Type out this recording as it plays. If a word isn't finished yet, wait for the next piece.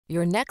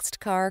Your next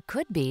car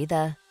could be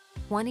the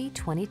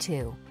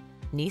 2022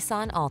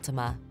 Nissan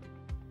Altima.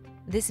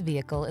 This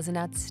vehicle is an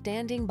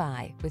outstanding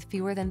buy with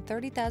fewer than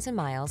 30,000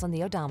 miles on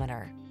the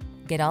odometer.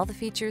 Get all the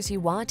features you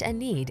want and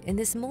need in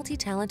this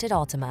multi-talented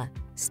Altima.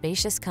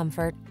 Spacious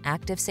comfort,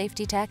 active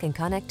safety tech and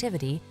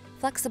connectivity,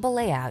 flexible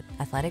layout,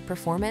 athletic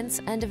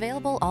performance, and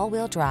available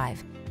all-wheel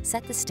drive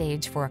set the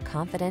stage for a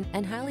confident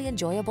and highly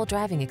enjoyable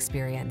driving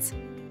experience.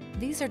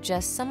 These are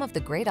just some of the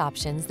great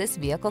options this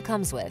vehicle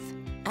comes with: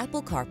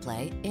 Apple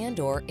CarPlay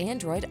and/or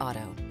Android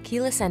Auto,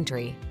 keyless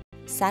entry,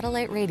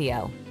 satellite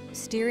radio,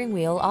 steering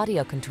wheel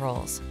audio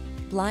controls,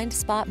 blind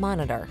spot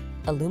monitor,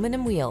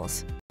 aluminum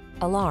wheels,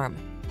 alarm,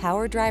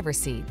 power driver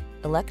seat,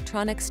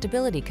 electronic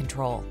stability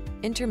control,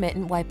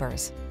 intermittent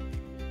wipers.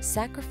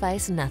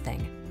 Sacrifice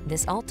nothing.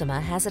 This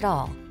Altima has it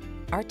all.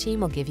 Our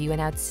team will give you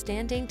an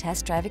outstanding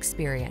test drive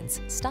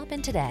experience. Stop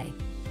in today.